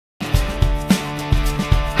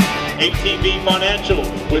ATV Financial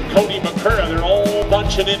with Codey McCurrach. They're all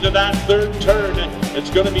bunching into that third turn. It's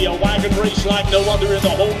going to be a wagon race like no other in the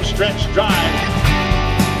home stretch drive.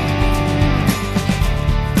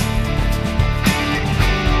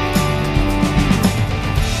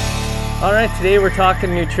 All right, today we're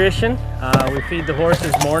talking nutrition. We feed the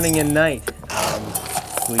horses morning and night.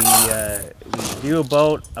 We do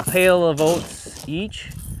about a pail of oats each,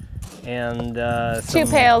 and two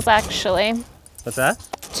pails actually. What's that?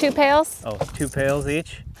 2 pails. Oh, 2 pails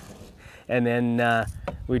each, and then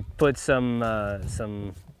we put some.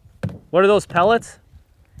 What are those pellets?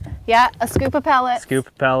 Yeah, a scoop of pellets. Scoop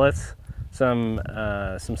of pellets. Some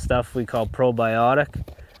stuff we call probiotic,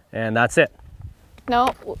 and that's it.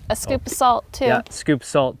 No, a scoop of salt too. Yeah, scoop of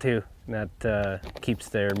salt too. That keeps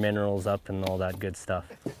their minerals up and all that good stuff.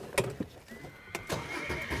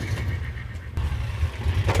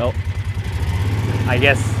 Oh, I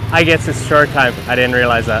guess it's short time. I didn't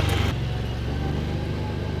realize that.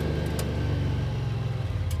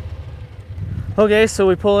 Okay, so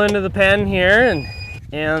we pull into the pen here,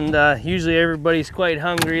 and usually everybody's quite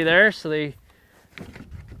hungry there, so they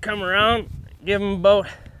come around, give them about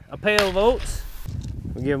a pail of oats.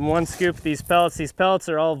 We give them 1 scoop of these pellets. These pellets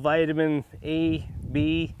are all vitamin A,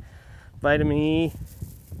 B, vitamin E.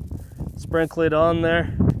 Sprinkle it on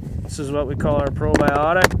there. This is what we call our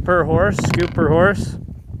probiotic per horse, scoop per horse.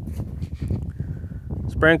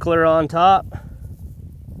 Sprinkler on top.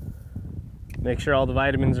 Make sure all the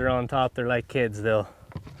vitamins are on top. They're like kids. They'll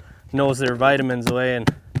nose their vitamins away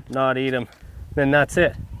and not eat them. Then that's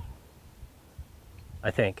it,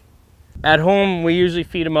 I think. At home, we usually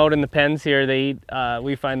feed them out in the pens here. They eat,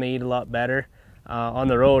 we find they eat a lot better. On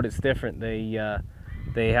the road, it's different. They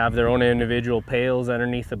have their own individual pails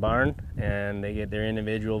underneath the barn, and they get their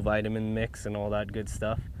individual vitamin mix and all that good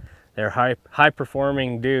stuff. They're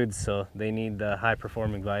high-performing dudes, so they need the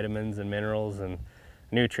high-performing vitamins and minerals and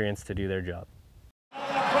nutrients to do their job.